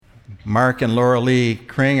Mark and Laura Lee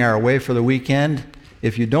Kring are away for the weekend.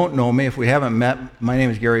 If you don't know me, if we haven't met, my name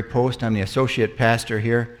is Gary Post. I'm the associate pastor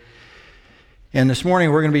here. And this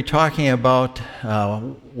morning we're going to be talking about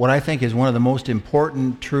what I think is one of the most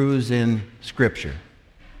important truths in Scripture.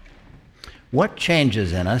 What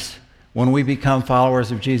changes in us when we become followers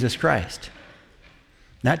of Jesus Christ?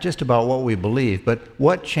 Not just about what we believe, but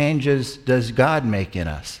what changes does God make in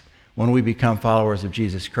us when we become followers of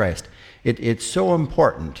Jesus Christ? It's so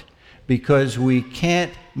important because we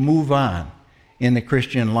can't move on in the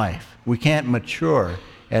Christian life. We can't mature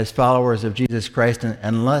as followers of Jesus Christ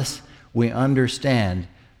unless we understand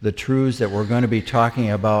the truths that we're going to be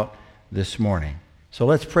talking about this morning. So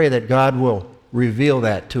let's pray that God will reveal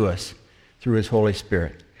that to us through His Holy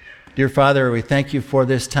Spirit. Dear Father, we thank you for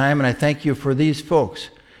this time, and I thank you for these folks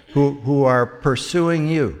who are pursuing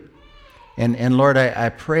you. And Lord, I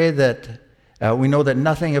pray that we know that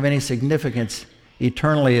nothing of any significance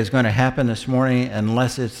eternally is going to happen this morning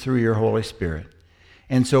unless it's through your Holy Spirit.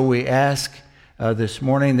 And so we ask this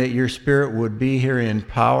morning that your Spirit would be here in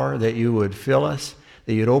power, that you would fill us,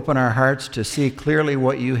 that you'd open our hearts to see clearly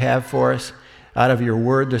what you have for us out of your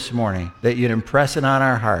word this morning, that you'd impress it on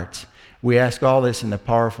our hearts. We ask all this in the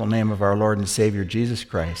powerful name of our Lord and Savior, Jesus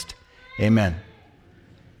Christ. Amen.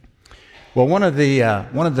 Well, one of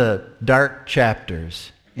the dark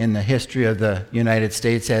chapters in the history of the United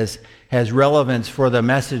States has relevance for the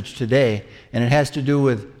message today, and it has to do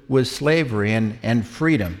with slavery and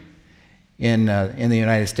freedom in the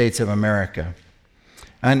United States of America.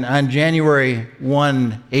 On January 1,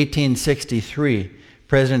 1863,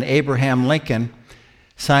 President Abraham Lincoln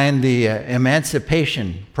signed the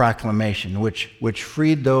Emancipation Proclamation, which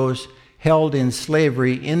freed those held in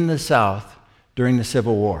slavery in the South during the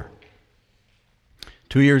Civil War.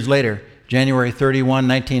 2 years later, January 31,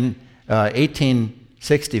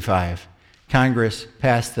 1865, Congress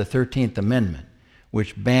passed the 13th Amendment,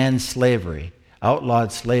 which banned slavery,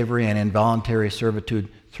 outlawed slavery and involuntary servitude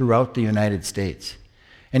throughout the United States.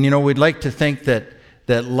 And we'd like to think that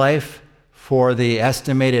life for the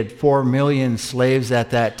estimated 4 million slaves at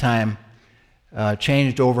that time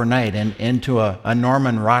changed overnight and into a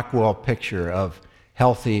Norman Rockwell picture of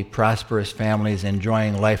healthy, prosperous families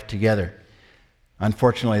enjoying life together.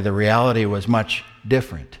 Unfortunately, the reality was much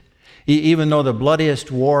different. Even though the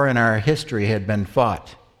bloodiest war in our history had been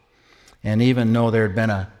fought, and even though there had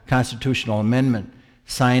been a constitutional amendment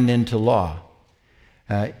signed into law,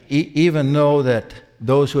 even though that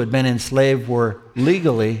those who had been enslaved were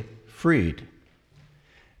legally freed,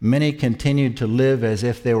 many continued to live as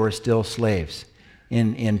if they were still slaves,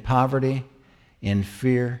 in poverty, in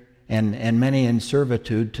fear, and many in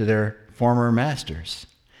servitude to their former masters.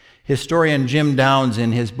 Historian Jim Downs,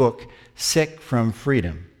 in his book, Sick from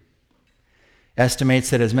Freedom,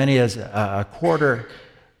 estimates that as many as a quarter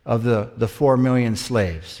of the 4 million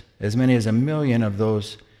slaves, as many as 1 million of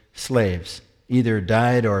those slaves, either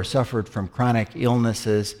died or suffered from chronic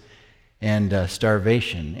illnesses and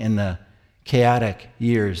starvation in the chaotic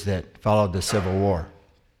years that followed the Civil War.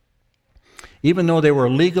 Even though they were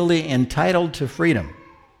legally entitled to freedom,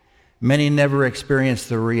 many never experienced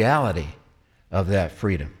the reality of that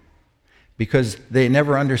freedom, because they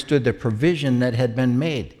never understood the provision that had been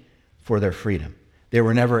made for their freedom. They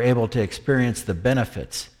were never able to experience the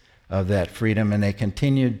benefits of that freedom, and they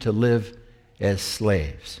continued to live as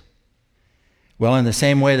slaves. Well, in the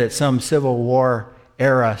same way that some Civil War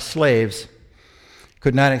era slaves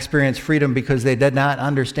could not experience freedom because they did not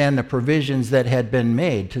understand the provisions that had been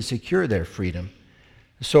made to secure their freedom,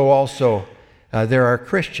 so also there are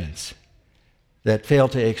Christians that fail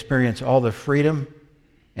to experience all the freedom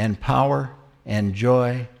and power and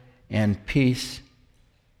joy and peace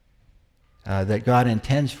that God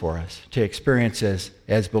intends for us to experience as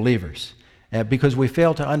believers, because we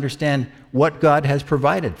fail to understand what God has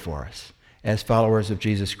provided for us as followers of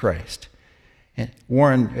Jesus Christ. And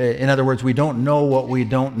Warren, in other words, we don't know what we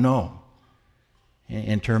don't know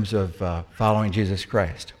in terms of following Jesus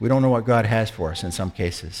Christ. We don't know what God has for us in some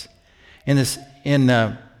cases. In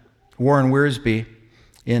Warren Wiersbe,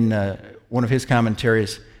 in one of his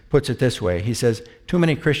commentaries, puts it this way. He says, "Too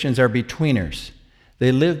many Christians are betweeners.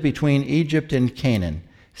 They live between Egypt and Canaan,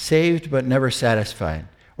 saved but never satisfied.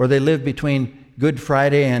 Or they live between Good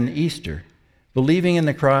Friday and Easter, believing in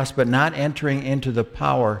the cross but not entering into the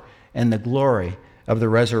power and the glory of the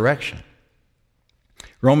resurrection."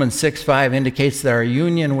 Romans 6:5 indicates that our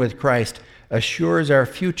union with Christ assures our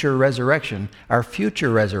future resurrection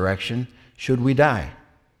should we die.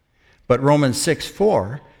 But Romans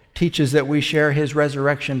 6:4 teaches that we share his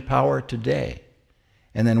resurrection power today.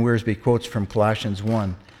 And then Wiersbe quotes from Colossians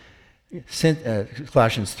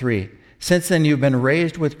 3, Since then you've been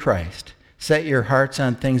raised with Christ. Set your hearts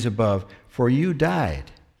on things above, for you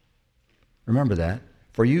died. Remember that.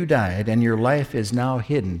 For you died, and your life is now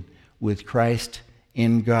hidden with Christ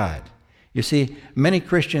in God. You see, many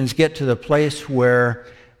Christians get to the place where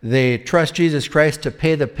they trust Jesus Christ to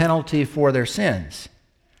pay the penalty for their sins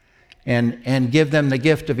and give them the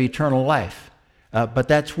gift of eternal life. But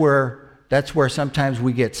that's where sometimes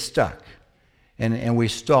we get stuck and we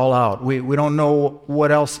stall out. We don't know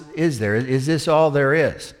what else is there. Is this all there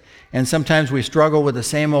is? And sometimes we struggle with the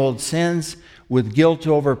same old sins, with guilt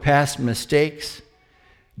over past mistakes,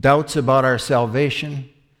 doubts about our salvation,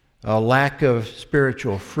 a lack of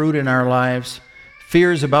spiritual fruit in our lives,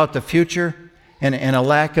 fears about the future, and a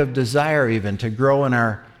lack of desire even to grow in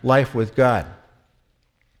our life with God.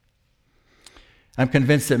 I'm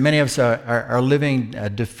convinced that many of us are living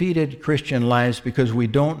defeated Christian lives because we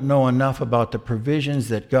don't know enough about the provisions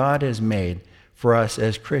that God has made for us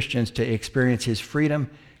as Christians to experience His freedom,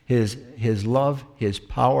 His love, His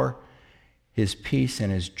power, His peace,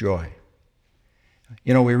 and His joy.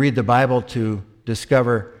 You know, we read the Bible to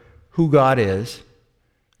discover who God is,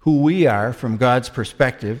 who we are from God's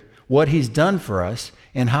perspective, what He's done for us,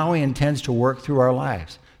 and how He intends to work through our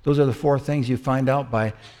lives. Those are the 4 things you find out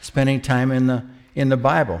by spending time in the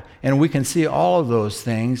Bible. And we can see all of those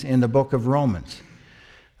things in the book of Romans.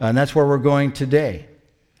 And that's where we're going today.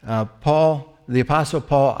 The Apostle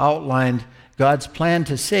Paul outlined God's plan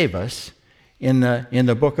to save us in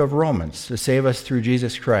the book of Romans, to save us through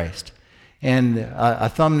Jesus Christ. And a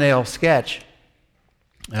thumbnail sketch,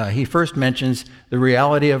 he first mentions the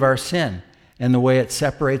reality of our sin and the way it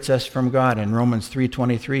separates us from God. In Romans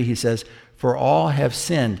 3:23, he says, "For all have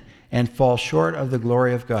sinned and fall short of the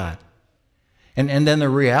glory of God." And then the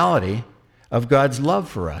reality of God's love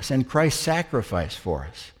for us and Christ's sacrifice for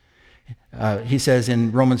us. He says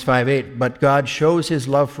in Romans 5:8, "But God shows His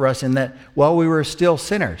love for us in that while we were still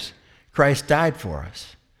sinners, Christ died for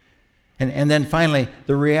us." And then finally,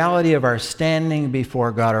 the reality of our standing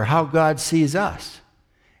before God, or how God sees us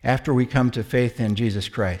after we come to faith in Jesus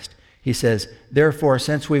Christ. He says, "Therefore,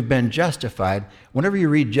 since we've been justified," whenever you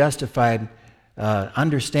read justified,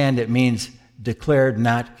 understand it means declared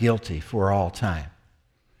not guilty for all time.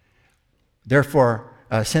 Therefore,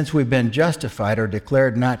 since we've been justified or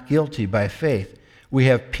declared not guilty by faith, we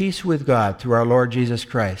have peace with God through our Lord Jesus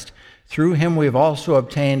Christ. Through Him we've also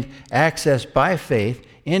obtained access by faith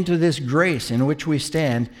into this grace in which we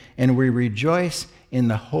stand, and we rejoice in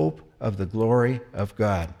the hope of the glory of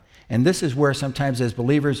God. And this is where sometimes as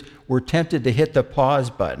believers we're tempted to hit the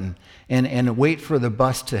pause button and wait for the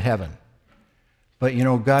bus to heaven. But you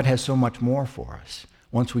know, God has so much more for us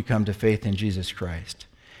once we come to faith in Jesus Christ.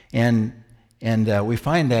 And we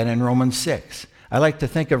find that in Romans 6. I like to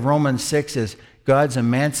think of Romans 6 as God's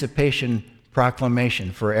emancipation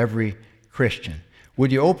proclamation for every Christian.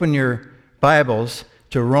 Would you open your Bibles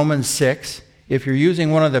to Romans 6? If you're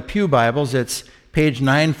using one of the Pew Bibles, it's page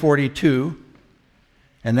 942,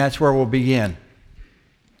 and that's where we'll begin.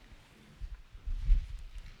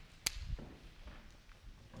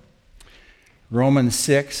 Romans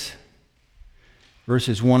 6,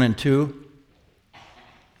 verses 1 and 2.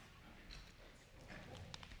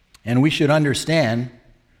 And we should understand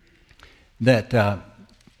that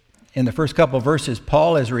in the first couple of verses,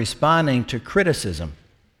 Paul is responding to criticism.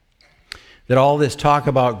 That all this talk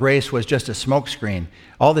about grace was just a smokescreen.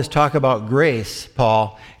 All this talk about grace,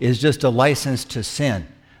 Paul, is just a license to sin.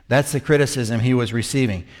 That's the criticism he was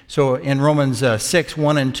receiving. So in Romans 6,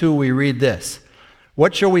 1 and 2, we read this.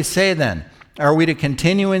 "What shall we say then? Are we to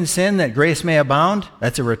continue in sin that grace may abound?"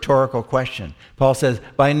 That's a rhetorical question. Paul says,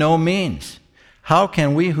 "By no means. How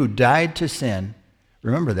can we who died to sin,"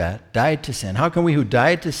 remember that, died to sin, how can we who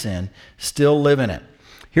died to sin still live in it?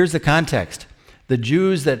 Here's the context. The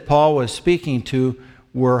Jews that Paul was speaking to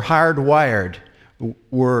were hardwired,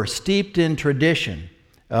 were steeped in tradition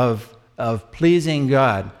of pleasing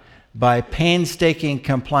God by painstaking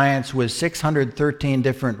compliance with 613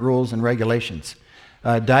 different rules and regulations.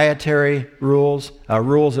 Dietary rules,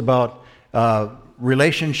 rules about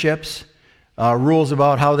relationships, rules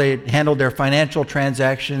about how they handled their financial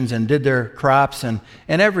transactions and did their crops and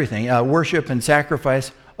everything. Worship and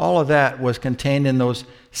sacrifice, all of that was contained in those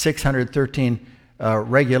 613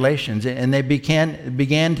 regulations. And they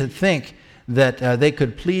began to think that they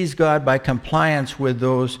could please God by compliance with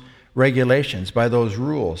those regulations, by those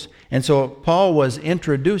rules. And so Paul was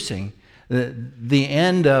introducing the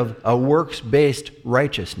end of a works-based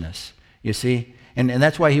righteousness, you see. And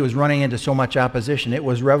that's why he was running into so much opposition. It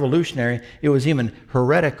was revolutionary. It was even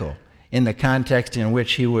heretical in the context in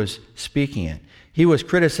which he was speaking it. He was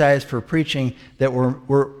criticized for preaching that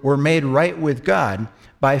we're made right with God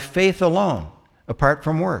by faith alone, apart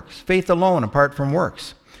from works. Faith alone, apart from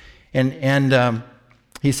works. And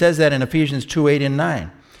he says that in Ephesians 2:8 and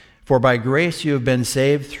 9. For by grace you have been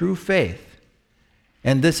saved through faith.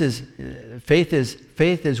 And this is faith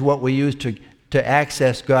is what we use to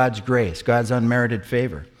access God's grace, God's unmerited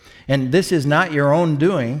favor. And this is not your own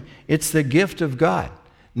doing, it's the gift of God,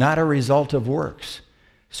 not a result of works,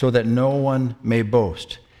 so that no one may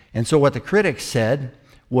boast. And so what the critics said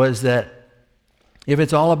was that if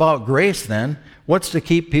it's all about grace, then what's to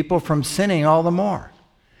keep people from sinning all the more?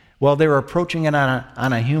 Well, they were approaching it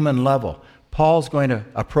on a human level. Paul's going to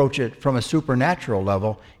approach it from a supernatural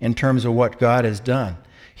level in terms of what God has done.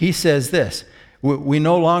 He says this, we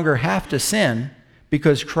no longer have to sin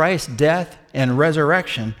because Christ's death and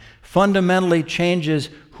resurrection fundamentally changes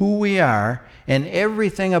who we are and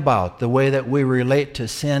everything about the way that we relate to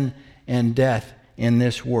sin and death in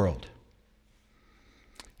this world.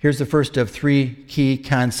 Here's the first of three key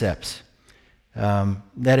concepts.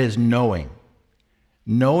 That is knowing.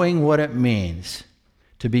 Knowing what it means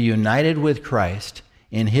to be united with Christ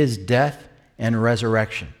in his death and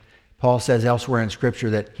resurrection. Paul says elsewhere in Scripture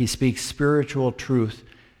that he speaks spiritual truth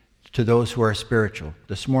to those who are spiritual.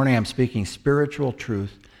 This morning I'm speaking spiritual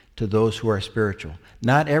truth to those who are spiritual.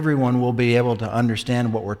 Not everyone will be able to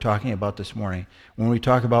understand what we're talking about this morning when we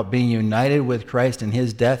talk about being united with Christ in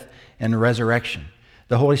his death and resurrection.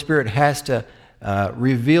 The Holy Spirit has to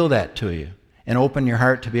reveal that to you and open your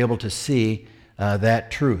heart to be able to see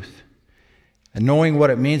that truth. And knowing what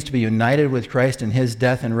it means to be united with Christ in his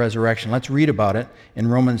death and resurrection. Let's read about it in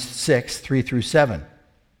Romans 6, 3 through 7.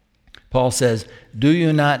 Paul says, do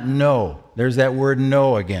you not know, there's that word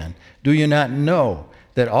know again, do you not know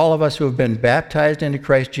that all of us who have been baptized into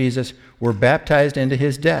Christ Jesus were baptized into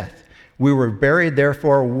his death? We were buried,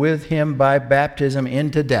 therefore, with him by baptism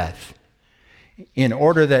into death, in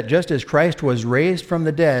order that just as Christ was raised from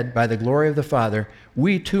the dead by the glory of the Father,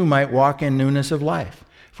 we too might walk in newness of life.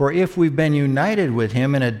 For if we've been united with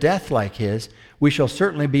him in a death like his, we shall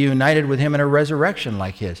certainly be united with him in a resurrection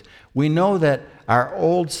like his. We know that our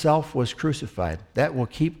old self was crucified. That will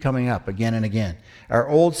keep coming up again and again. Our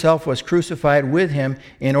old self was crucified with him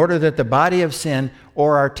in order that the body of sin,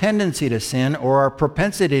 or our tendency to sin, or our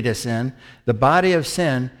propensity to sin, the body of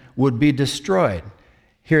sin would be destroyed.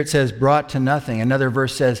 Here it says brought to nothing. Another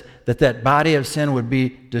verse says that body of sin would be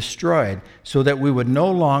destroyed so that we would no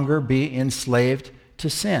longer be enslaved to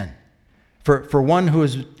sin. For one who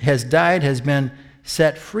has died has been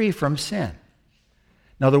set free from sin.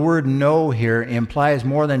 Now the word know here implies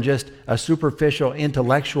more than just a superficial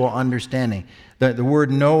intellectual understanding. The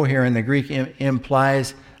word know here in the Greek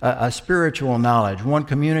implies a spiritual knowledge, one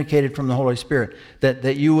communicated from the Holy Spirit,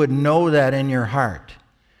 that you would know that in your heart,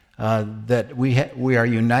 that we are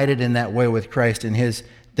united in that way with Christ in his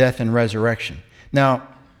death and resurrection. Now,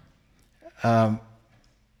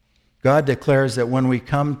 God declares that when we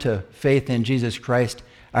come to faith in Jesus Christ,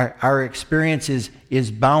 our experience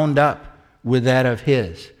is bound up with that of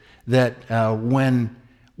his. That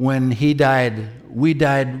when he died, we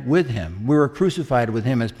died with him. We were crucified with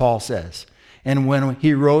him, as Paul says. And when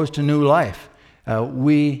he rose to new life,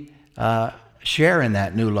 we share in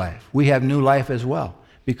that new life. We have new life as well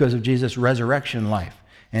because of Jesus' resurrection life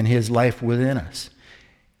and his life within us.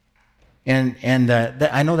 And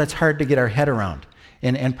I know that's hard to get our head around.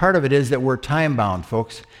 And part of it is that we're time-bound,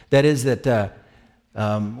 folks. That is that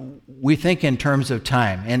we think in terms of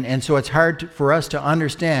time. And so it's hard for us to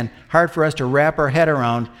understand, hard for us to wrap our head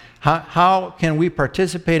around how can we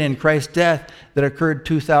participate in Christ's death that occurred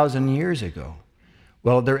 2,000 years ago?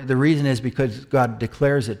 Well, the reason is because God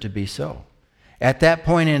declares it to be so. At that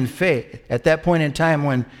point in faith, at that point in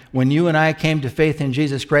time when you and I came to faith in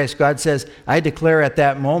Jesus Christ, God says, I declare at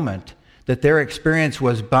that moment that their experience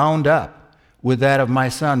was bound up with that of my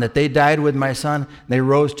Son, that they died with my Son, they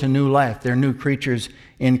rose to new life. They're new creatures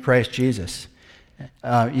in Christ Jesus.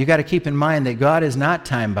 You got to keep in mind that God is not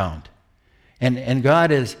time-bound. And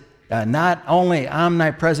God is not only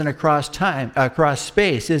omnipresent across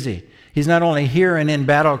space, is he? He's not only here and in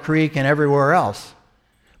Battle Creek and everywhere else,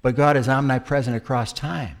 but God is omnipresent across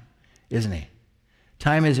time, isn't he?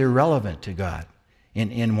 Time is irrelevant to God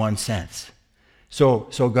in one sense.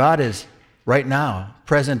 So God is right now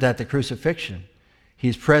present at the crucifixion.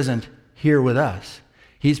 He's present here with us.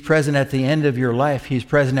 He's present at the end of your life. He's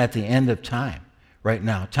present at the end of time right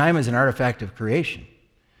now. Time is an artifact of creation.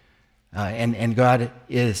 And God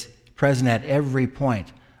is present at every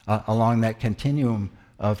point along that continuum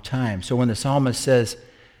of time. So when the psalmist says,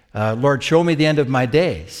 Lord, show me the end of my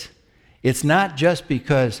days, it's not just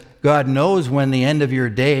because God knows when the end of your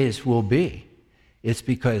days will be. It's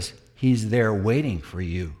because he's there waiting for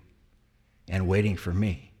you and waiting for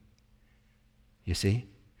me. You see?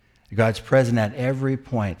 God's present at every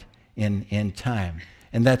point in time.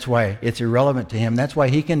 And that's why it's irrelevant to him. That's why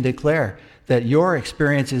he can declare that your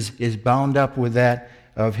experience is bound up with that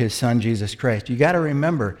of his Son, Jesus Christ. You got to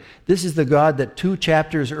remember, this is the God that 2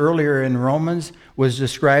 chapters earlier in Romans was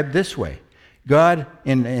described this way. God,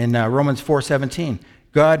 in Romans 4:17,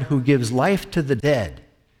 God who gives life to the dead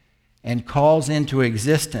and calls into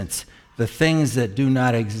existence the things that do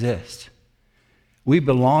not exist. We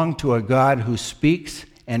belong to a God who speaks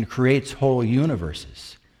and creates whole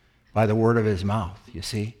universes by the word of his mouth, you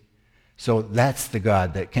see? So that's the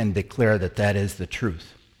God that can declare that that is the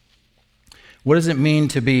truth. What does it mean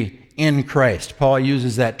to be in Christ? Paul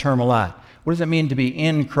uses that term a lot. What does it mean to be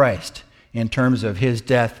in Christ in terms of his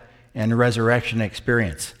death and resurrection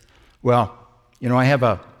experience? Well, you know, I have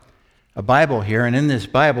a Bible here, and in this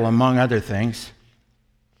Bible, among other things,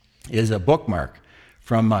 is a bookmark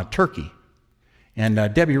from Turkey. And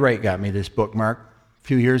Debbie Wright got me this bookmark a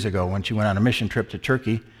few years ago when she went on a mission trip to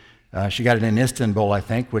Turkey. She got it in Istanbul, I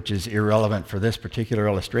think, which is irrelevant for this particular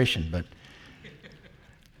illustration.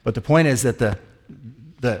 But the point is that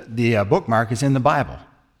the bookmark is in the Bible.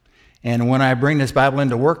 And when I bring this Bible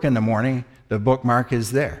into work in the morning, the bookmark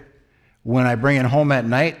is there. When I bring it home at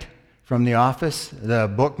night from the office, the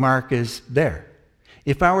bookmark is there.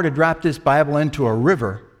 If I were to drop this Bible into a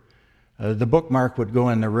river, the bookmark would go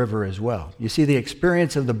in the river as well. You see, the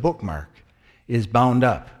experience of the bookmark is bound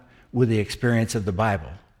up with the experience of the Bible.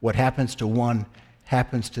 What happens to one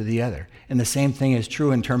happens to the other. And the same thing is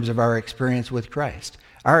true in terms of our experience with Christ.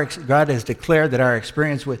 God has declared that our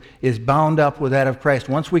experience is bound up with that of Christ.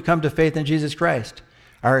 Once we come to faith in Jesus Christ,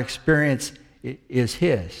 our experience is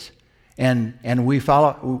his. And we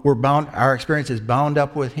follow, our experience is bound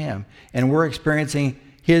up with him. And we're experiencing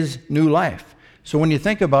his new life. So when you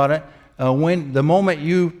think about it, when the moment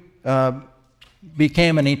you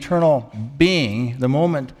became an eternal being, the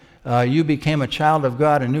moment you became a child of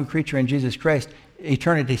God, a new creature in Jesus Christ,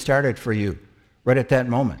 eternity started for you right at that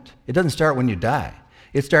moment. It doesn't start when you die.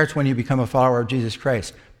 It starts when you become a follower of Jesus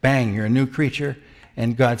Christ. Bang, you're a new creature,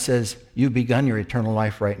 and God says, you've begun your eternal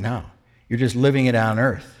life right now. You're just living it on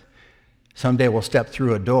earth. Someday we'll step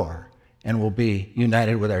through a door, and we'll be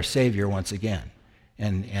united with our Savior once again.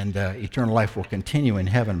 And eternal life will continue in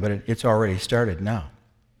heaven, but it's already started now.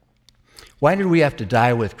 Why did we have to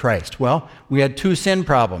die with Christ? Well, we had 2 sin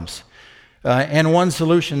problems and one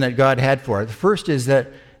solution that God had for it. The first is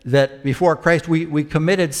that before Christ we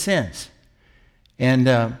committed sins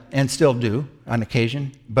and still do on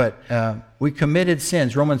occasion, but we committed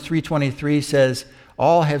sins. Romans 3:23 says,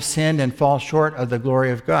 all have sinned and fall short of the glory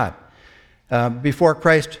of God. Before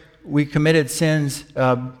Christ, we committed sins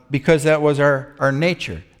because that was our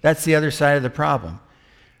nature. That's the other side of the problem.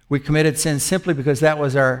 We committed sins simply because that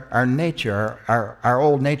was our nature. Our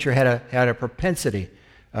old nature had a propensity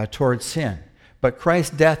towards sin. But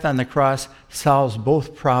Christ's death on the cross solves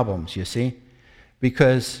both problems, you see,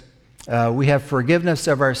 because we have forgiveness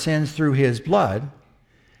of our sins through his blood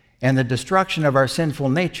and the destruction of our sinful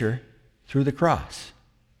nature through the cross.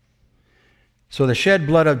 So the shed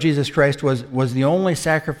blood of Jesus Christ was the only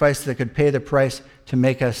sacrifice that could pay the price to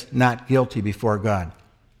make us not guilty before God.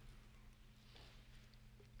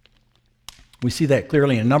 We see that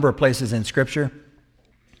clearly in a number of places in Scripture.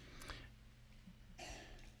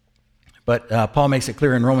 But Paul makes it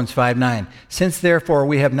clear in Romans 5:9. Since therefore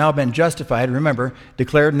we have now been justified, remember,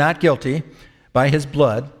 declared not guilty by his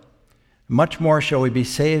blood, much more shall we be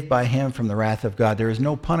saved by him from the wrath of God. There is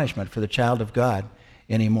no punishment for the child of God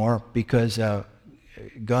anymore because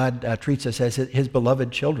God treats us as his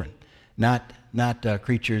beloved children, not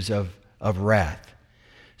creatures of wrath.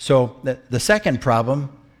 So the second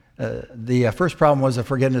problem, the first problem was the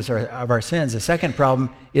forgiveness of our sins. The second problem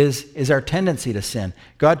is our tendency to sin.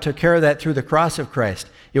 God took care of that through the cross of Christ.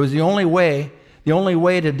 It was the only way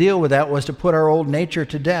to deal with that was to put our old nature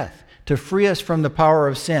to death, to free us from the power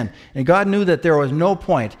of sin. And God knew that there was no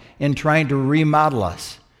point in trying to remodel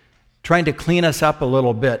us, trying to clean us up a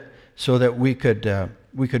little bit so that we could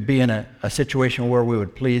be in a situation where we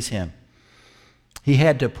would please him. He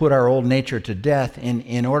had to put our old nature to death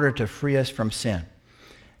in order to free us from sin.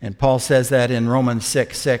 And Paul says that in Romans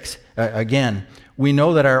 6:6 again. We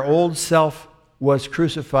know that our old self was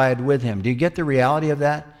crucified with him. Do you get the reality of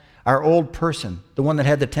that? Our old person, the one that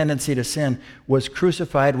had the tendency to sin, was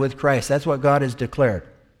crucified with Christ. That's what God has declared.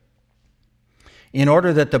 In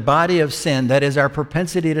order that the body of sin, that is our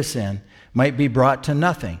propensity to sin, might be brought to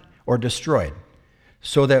nothing or destroyed,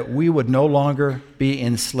 so that we would no longer be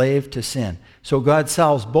enslaved to sin. So God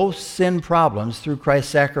solves both sin problems through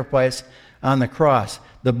Christ's sacrifice on the cross.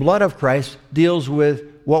 The blood of Christ deals with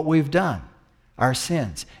what we've done, our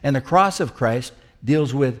sins. And the cross of Christ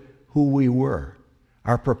deals with who we were,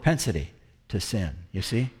 our propensity to sin. You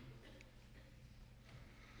see?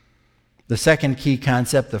 The second key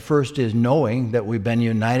concept, the first is knowing that we've been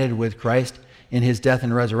united with Christ in his death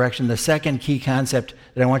and resurrection. The second key concept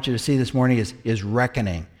that I want you to see this morning is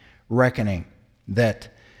reckoning. Reckoning that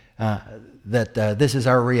this is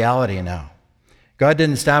our reality now. God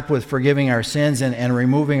didn't stop with forgiving our sins and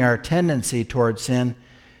removing our tendency towards sin.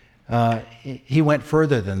 He went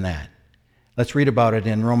further than that. Let's read about it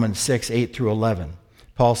in Romans 6, 8 through 11.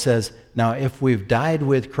 Paul says, "Now if we've died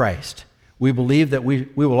with Christ, we believe that we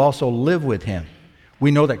will also live with him.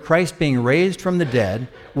 We know that Christ, being raised from the dead,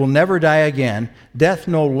 will never die again. Death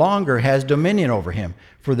no longer has dominion over him.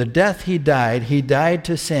 For the death he died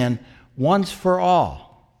to sin once for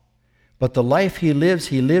all. But the life he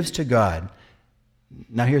lives to God."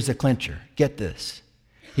 Now here's the clincher. Get this.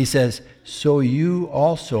 He says, "So you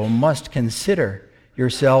also must consider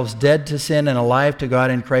yourselves dead to sin and alive to God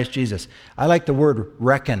in Christ Jesus." I like the word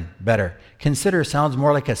reckon better. Consider sounds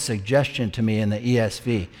more like a suggestion to me in the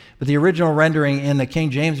ESV. But the original rendering in the King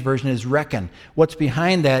James Version is reckon. What's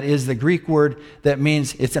behind that is the Greek word that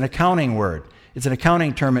means, it's an accounting word. It's an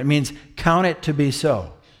accounting term. It means count it to be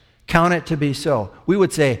so. Count it to be so. We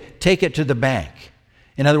would say, take it to the bank.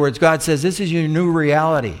 In other words, God says, this is your new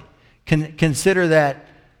reality. Consider that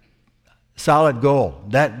solid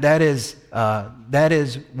gold. That is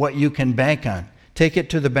what you can bank on. Take it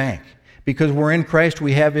to the bank. Because we're in Christ,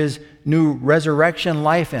 we have his new resurrection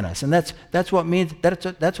life in us. And that's what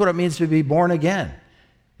it means to be born again.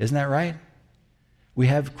 Isn't that right? We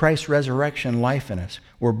have Christ's resurrection life in us.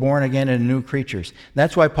 We're born again into new creatures.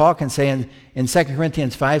 That's why Paul can say in 2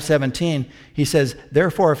 Corinthians 5:17, he says,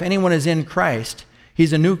 "Therefore, if anyone is in Christ,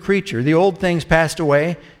 he's a new creature. The old things passed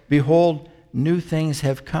away. Behold, new things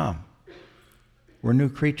have come." We're new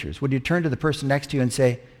creatures. Would you turn to the person next to you and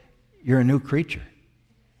say, "You're a new creature"?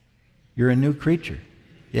 You're a new creature.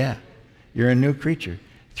 Yeah, you're a new creature.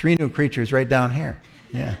 3 new creatures right down here.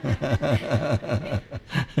 Yeah.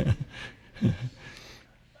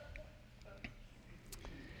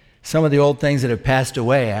 Some of the old things that have passed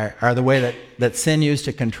away are the way that sin used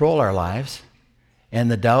to control our lives,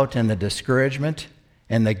 and the doubt and the discouragement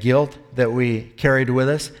and the guilt that we carried with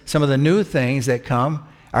us. Some of the new things that come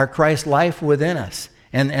are Christ's life within us,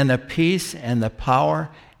 and the peace and the power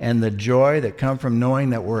and the joy that come from knowing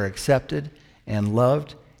that we're accepted and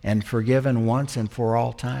loved and forgiven once and for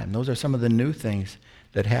all time. Those are some of the new things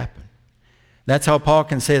that happen. That's how Paul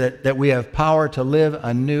can say that we have power to live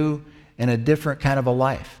a new and a different kind of a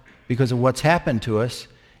life because of what's happened to us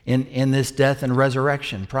in this death and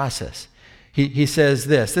resurrection process. He says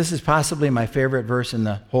this. This is possibly my favorite verse in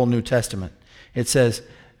the whole New Testament. It says,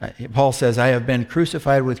 Paul says, "I have been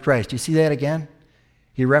crucified with Christ." You see that again?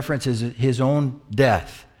 He references his own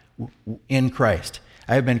death in Christ.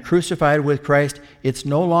 "I have been crucified with Christ. It's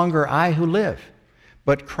no longer I who live,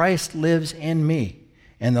 but Christ lives in me.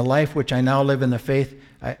 And the life which I now live in the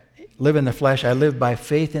flesh, I live by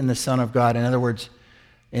faith in the Son of God." In other words,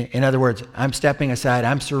 I'm stepping aside,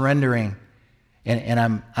 I'm surrendering, and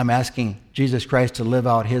I'm asking Jesus Christ to live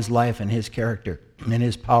out his life and his character and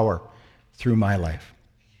his power through my life.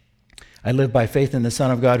 "I live by faith in the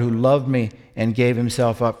Son of God who loved me and gave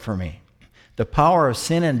himself up for me." The power of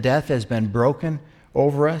sin and death has been broken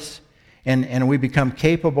over us, and we become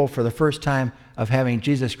capable for the first time of having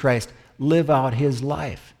Jesus Christ live out his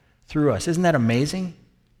life through us. Isn't that amazing?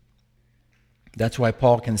 That's why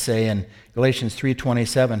Paul can say in Galatians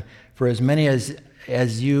 3:27, For as many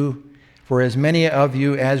of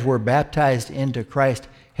you as were baptized into Christ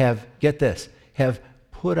have," get this, "have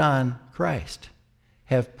put on Christ."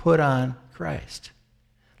 Have put on Christ.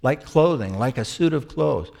 Like clothing, like a suit of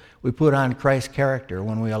clothes. We put on Christ's character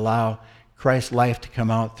when we allow Christ's life to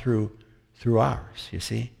come out through ours, you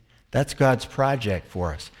see? That's God's project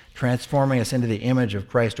for us, transforming us into the image of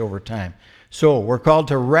Christ over time. So we're called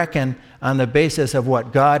to reckon on the basis of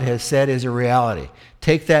what God has said is a reality.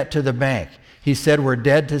 Take that to the bank. He said we're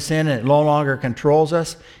dead to sin and it no longer controls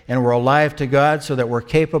us, and we're alive to God so that we're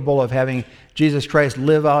capable of having Jesus Christ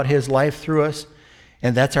live out his life through us,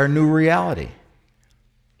 and that's our new reality.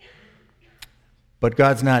 But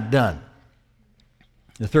God's not done.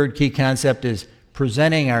 The third key concept is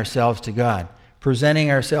presenting ourselves to God.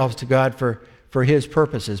 Presenting ourselves to God for his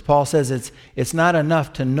purposes. Paul says it's not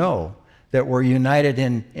enough to know that we're united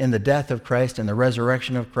in the death of Christ and the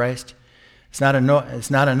resurrection of Christ. It's not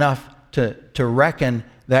enough to reckon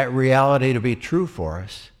that reality to be true for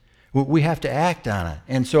us. We have to act on it.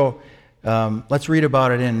 And so let's read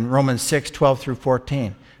about it in Romans 6:12 through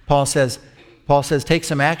 14. Paul says, Paul says, take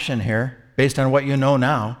some action here based on what you know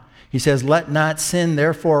now. He says, let not sin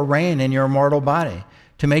therefore reign in your mortal body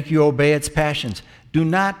to make you obey its passions. Do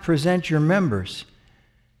not present your members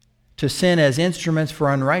to sin as instruments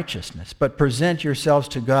for unrighteousness, but present yourselves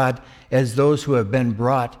to God as those who have been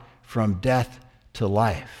brought from death to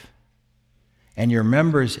life, and your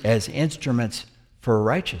members as instruments for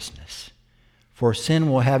righteousness. For sin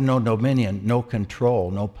will have no dominion, no control,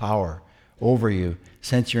 no power over you,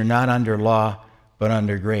 since you're not under law, but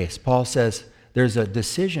under grace. Paul says there's a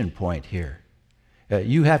decision point here.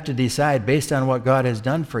 You have to decide based on what God has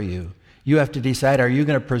done for you. You have to decide, are you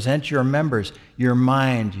going to present your members, your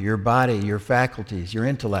mind, your body, your faculties, your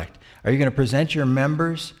intellect? Are you going to present your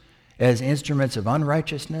members as instruments of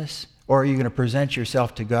unrighteousness? Or are you going to present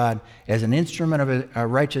yourself to God as an instrument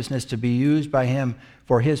of righteousness to be used by Him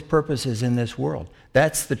for His purposes in this world?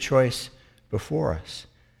 That's the choice before us.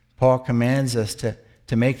 Paul commands us to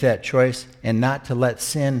make that choice and not to let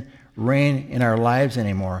sin reign in our lives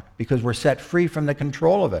anymore, because we're set free from the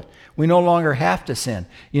control of it. We no longer have to sin.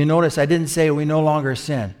 You notice I didn't say we no longer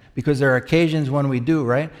sin, because there are occasions when we do,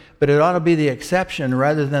 right? But it ought to be the exception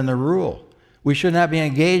rather than the rule. We should not be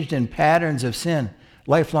engaged in patterns of sin,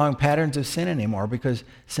 lifelong patterns of sin anymore, because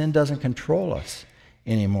sin doesn't control us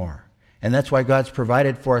anymore. And that's why God's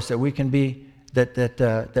provided for us that we can be,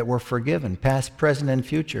 that we're forgiven, past, present, and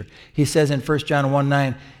future. He says in 1 John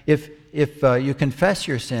 1:9, if you confess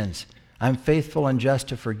your sins, I'm faithful and just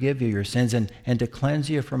to forgive you your sins and to cleanse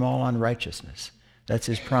you from all unrighteousness. That's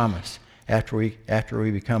His promise after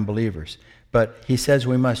we become believers. But He says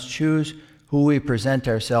we must choose who we present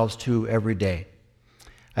ourselves to every day.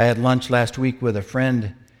 I had lunch last week with a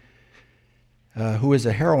friend who is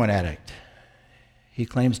a heroin addict. He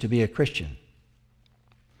claims to be a Christian.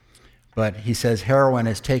 But he says heroin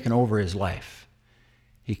has taken over his life.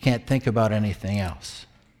 He can't think about anything else.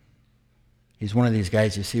 He's one of these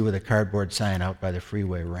guys you see with a cardboard sign out by the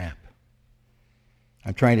freeway ramp.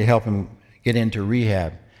 I'm trying to help him get into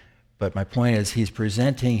rehab, but my point is he's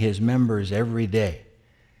presenting his members every day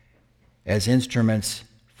as instruments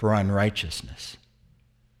for unrighteousness.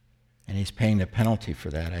 And he's paying the penalty for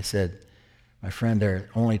that. I said, my friend, there are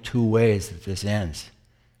only two ways that this ends.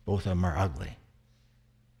 Both of them are ugly.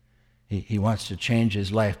 He wants to change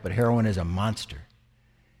his life, but heroin is a monster.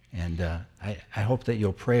 And I hope that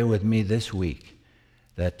you'll pray with me this week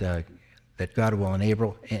that God will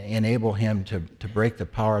enable him to break the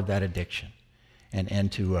power of that addiction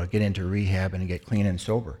and to get into rehab and get clean and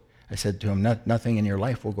sober. I said to him, nothing in your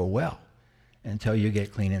life will go well until you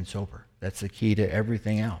get clean and sober. That's the key to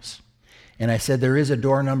everything else. And I said there is a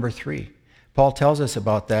door number 3. Paul tells us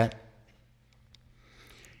about that.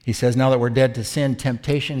 He says, now that we're dead to sin,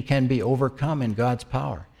 temptation can be overcome in God's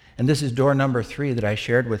power. And this is door number 3 that I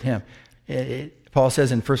shared with him. Paul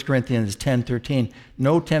says in 1 Corinthians 10:13,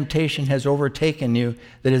 no temptation has overtaken you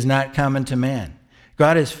that is not common to man.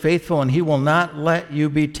 God is faithful, and He will not let you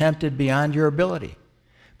be tempted beyond your ability.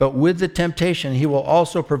 But with the temptation, He will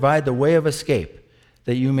also provide the way of escape,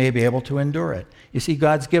 that you may be able to endure it. You see,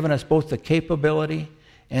 God's given us both the capability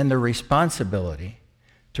and the responsibility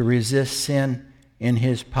to resist sin in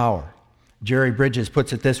His power. Jerry Bridges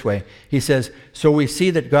puts it this way. He says, so we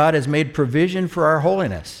see that God has made provision for our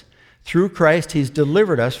holiness. Through Christ, He's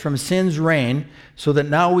delivered us from sin's reign so that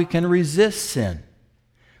now we can resist sin.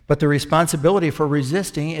 But the responsibility for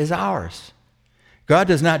resisting is ours. God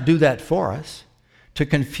does not do that for us. To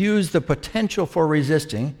confuse the potential for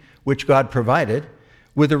resisting, which God provided,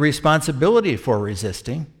 with the responsibility for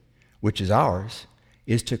resisting, which is ours,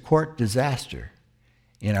 is to court disaster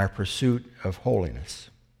in our pursuit of holiness.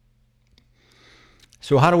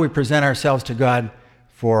 So how do we present ourselves to God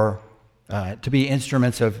to be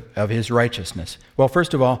instruments of His righteousness? Well,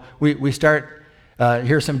 first of all, we start,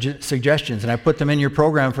 here's some suggestions, and I put them in your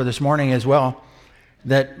program for this morning as well,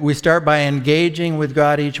 that we start by engaging with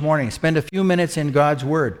God each morning. Spend a few minutes in God's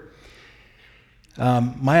Word.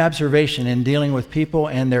 My observation in dealing with people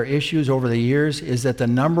and their issues over the years is that the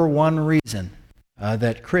number one reason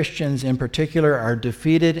that Christians in particular are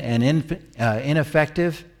defeated and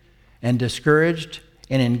ineffective and discouraged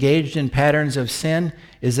and engaged in patterns of sin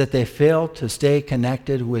is that they fail to stay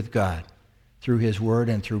connected with God through His Word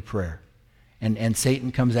and through prayer. And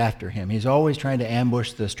Satan comes after him. He's always trying to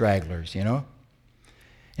ambush the stragglers, you know?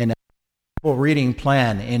 And a reading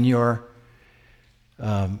plan in your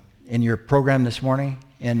program this morning,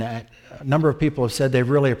 and a number of people have said they've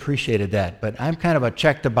really appreciated that, but I'm kind of a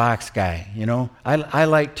check-the-box guy, you know. I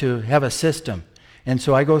like to have a system, and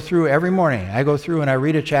so I go through every morning. I go through and I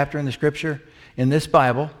read a chapter in the Scripture in this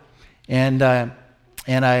Bible, and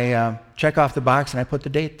I check off the box and I put the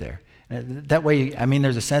date there. That way, I mean,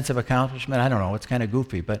 there's a sense of accomplishment. I don't know, it's kind of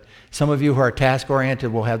goofy, but some of you who are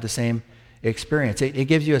task-oriented will have the same experience. It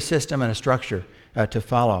gives you a system and a structure to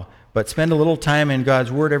follow. But spend a little time in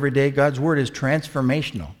God's Word every day. God's Word is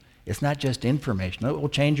transformational. It's not just informational. It will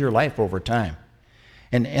change your life over time.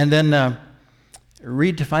 And then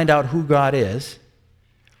read to find out who God is,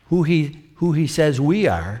 who he says we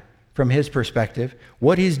are from his perspective,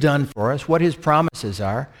 what he's done for us, what his promises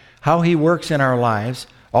are, how he works in our lives,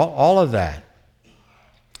 all of that.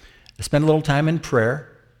 Spend a little time in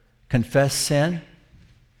prayer, confess sin,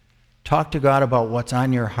 talk to God about what's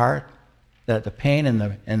on your heart, the pain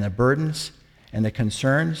and the burdens and the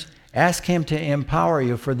concerns. Ask him to empower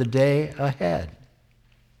you for the day ahead.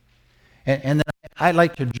 And then I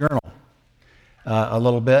like to journal a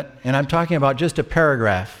little bit, and I'm talking about just a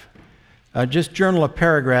paragraph. Just journal a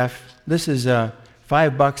paragraph. This is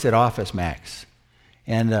 $5 at Office Max,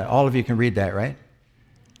 and all of you can read that, right?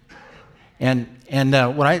 And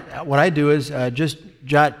what I do is just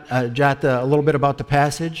jot a little bit about the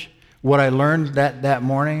passage, what I learned that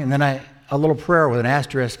morning, and then a little prayer with an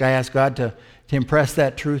asterisk. I ask God to impress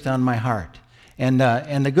that truth on my heart. And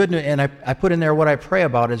the good news, and I put in there what I pray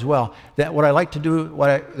about as well. That what I like to do,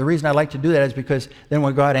 the reason I like to do that is because then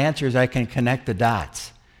when God answers, I can connect the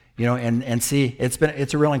dots, and see.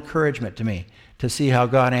 It's a real encouragement to me to see how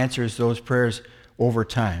God answers those prayers over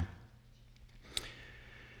time.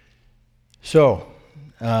 So,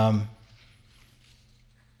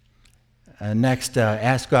 next,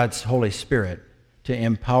 ask God's Holy Spirit to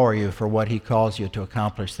empower you for what he calls you to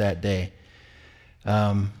accomplish that day.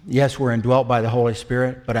 Yes, we're indwelt by the Holy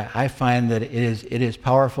Spirit, but I find that it is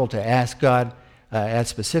powerful to ask God at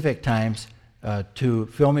specific times to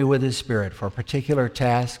fill me with his Spirit for a particular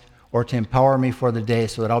task or to empower me for the day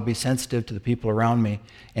so that I'll be sensitive to the people around me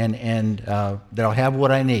and that I'll have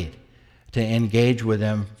what I need to engage with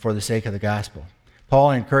them for the sake of the gospel.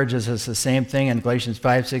 Paul encourages us the same thing in Galatians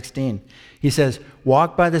 5:16. He says,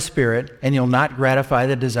 walk by the Spirit and you'll not gratify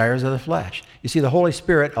the desires of the flesh. You see, the Holy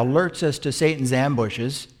Spirit alerts us to Satan's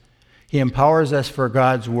ambushes. He empowers us for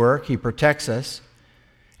God's work. He protects us.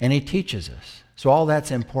 And he teaches us. So all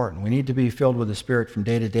that's important. We need to be filled with the Spirit from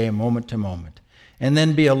day to day, moment to moment. And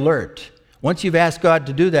then be alert. Once you've asked God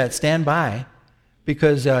to do that, stand by,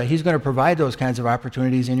 because he's going to provide those kinds of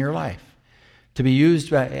opportunities in your life to be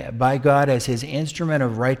used by God as his instrument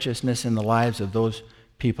of righteousness in the lives of those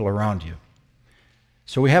people around you.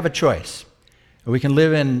 So we have a choice. We can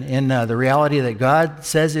live in the reality that God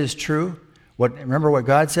says is true. Remember, what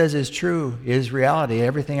God says is true is reality.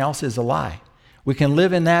 Everything else is a lie. We can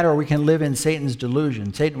live in that, or we can live in Satan's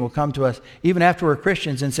delusion. Satan will come to us, even after we're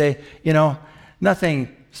Christians, and say,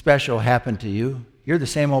 nothing special happened to you. You're the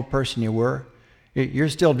same old person you were. You're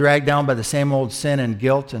still dragged down by the same old sin and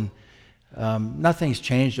guilt, and nothing's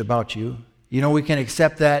changed about you. We can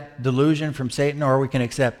accept that delusion from Satan, or we can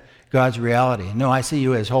accept God's reality. No, I see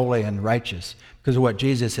you as holy and righteous because of what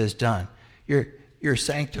Jesus has done. You're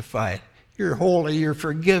sanctified. You're holy. You're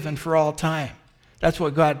forgiven for all time. That's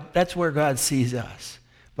where God sees us,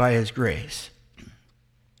 by his grace.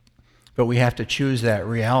 But we have to choose that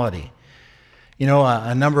reality.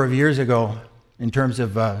 A number of years ago, in terms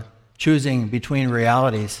of choosing between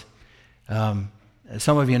realities,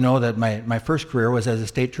 some of you know that my first career was as a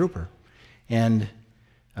state trooper. And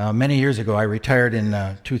many years ago, I retired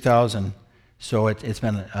in 2000, so it's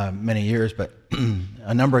been many years, but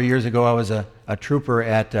a number of years ago, I was a trooper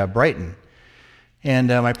at Brighton. And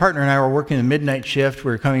my partner and I were working the midnight shift.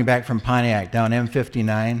 We were coming back from Pontiac down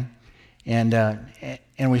M59,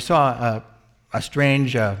 and we saw a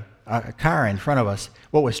strange car in front of us.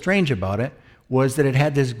 What was strange about it was that it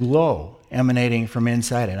had this glow emanating from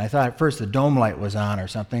inside it. And I thought at first the dome light was on or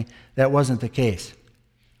something. That wasn't the case.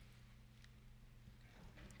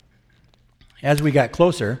 As we got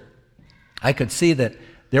closer, I could see that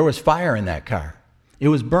there was fire in that car. It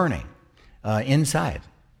was burning inside.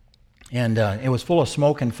 And it was full of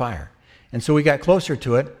smoke and fire. And so we got closer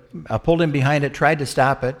to it, pulled in behind it, tried to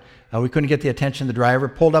stop it. We couldn't get the attention of the driver,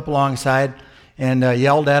 pulled up alongside and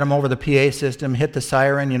yelled at him over the PA system, hit the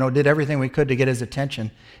siren, did everything we could to get his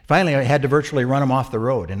attention. Finally, I had to virtually run him off the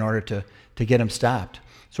road in order to get him stopped.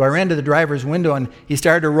 So I ran to the driver's window, and he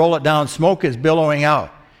started to roll it down. Smoke is billowing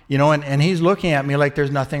out, and he's looking at me like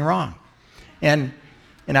there's nothing wrong. And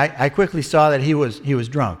I quickly saw that he was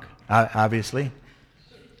drunk, obviously.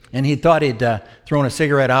 And he thought he'd thrown a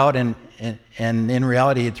cigarette out, and in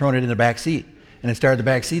reality, he'd thrown it in the back seat, and it started the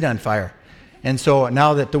back seat on fire. And so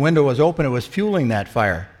now that the window was open, it was fueling that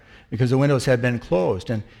fire because the windows had been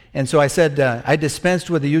closed. And so I said, I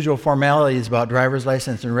dispensed with the usual formalities about driver's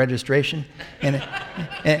license and registration, and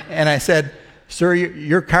I said, Sir,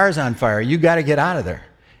 your car's on fire. You got to get out of there.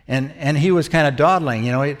 And he was kind of dawdling,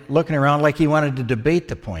 looking around like he wanted to debate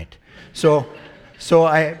the point. So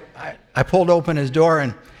I pulled open his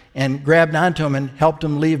door and grabbed onto him and helped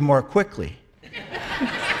him leave more quickly.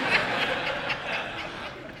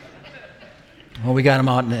 Well, we got him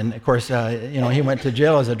out, and of course, he went to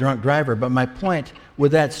jail as a drunk driver. But my point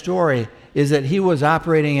with that story is that he was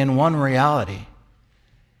operating in one reality,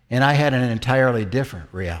 and I had an entirely different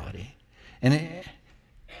reality. And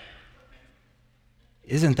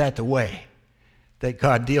isn't that the way that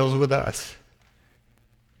God deals with us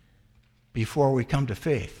before we come to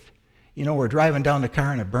faith? We're driving down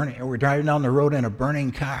we're driving down the road in a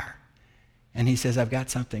burning car, and he says, I've got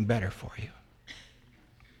something better for you.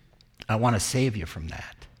 I want to save you from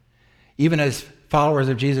that. Even as followers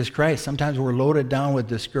of Jesus Christ, sometimes we're loaded down with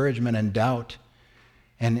discouragement and doubt,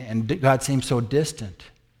 and God seems so distant.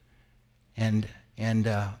 And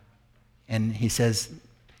he says,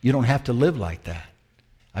 you don't have to live like that.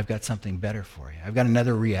 I've got something better for you. I've got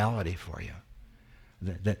another reality for you.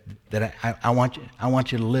 That I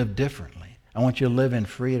want you to live differently. I want you to live in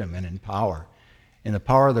freedom and in power, in the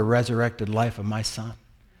power of the resurrected life of my Son.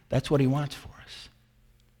 That's what he wants for us.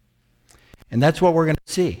 And that's what we're going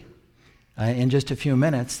to see. In just a few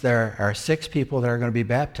minutes, there are 6 people that are going to be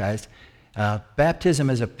baptized. Baptism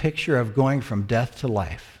is a picture of going from death to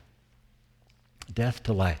life. Death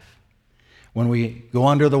to life. When we go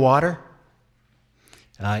under the water,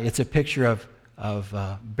 it's a picture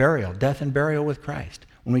of burial, death and burial with Christ.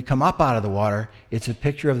 When we come up out of the water, it's a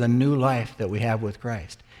picture of the new life that we have with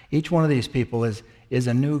Christ. Each one of these people is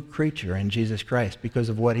a new creature in Jesus Christ because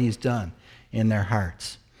of what he's done in their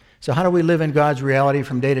hearts. So how do we live in God's reality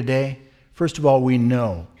from day to day? First of all, we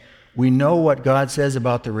know. We know what God says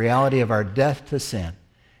about the reality of our death to sin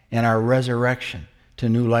and our resurrection to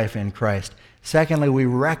new life in Christ. Secondly,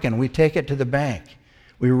 we take it to the bank.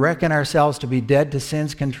 We reckon ourselves to be dead to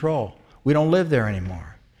sin's control. We don't live there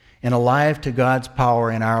anymore. And alive to God's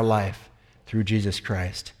power in our life through Jesus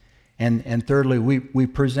Christ. And thirdly, we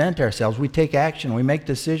present ourselves. We take action. We make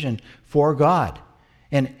decision for God.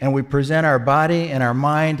 And we present our body and our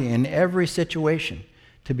mind in every situation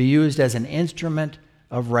to be used as an instrument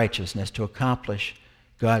of righteousness to accomplish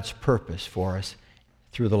God's purpose for us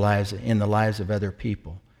in the lives of other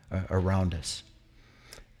people around us.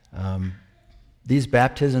 These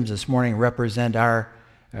baptisms this morning represent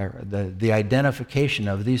the identification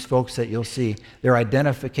of these folks that you'll see, their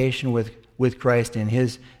identification with Christ in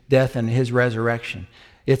his death and his resurrection.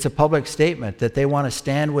 It's a public statement that they want to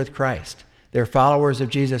stand with Christ. They're followers of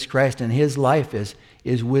Jesus Christ, and his life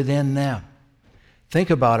is within them. Think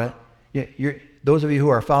about it. Those of you who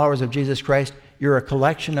are followers of Jesus Christ, you're a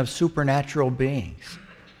collection of supernatural beings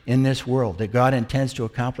in this world that God intends to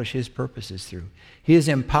accomplish his purposes through. He has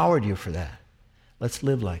empowered you for that. Let's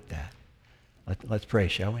live like that. Let's pray,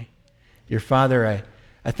 shall we? Dear Father,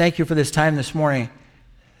 I thank you for this time this morning.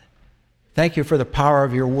 Thank you for the power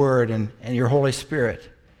of your word and your Holy Spirit.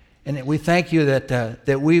 And we thank you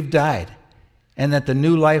that we've died and that the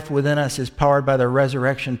new life within us is powered by the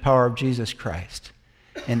resurrection power of Jesus Christ.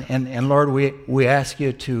 And Lord, we ask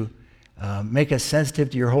you to make us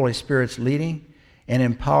sensitive to your Holy Spirit's leading and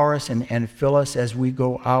empower us and fill us as we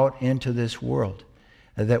go out into this world,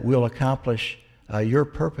 that we'll accomplish your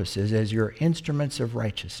purposes as your instruments of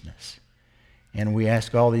righteousness. And we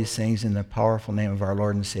ask all these things in the powerful name of our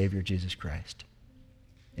Lord and Savior, Jesus Christ.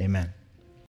 Amen.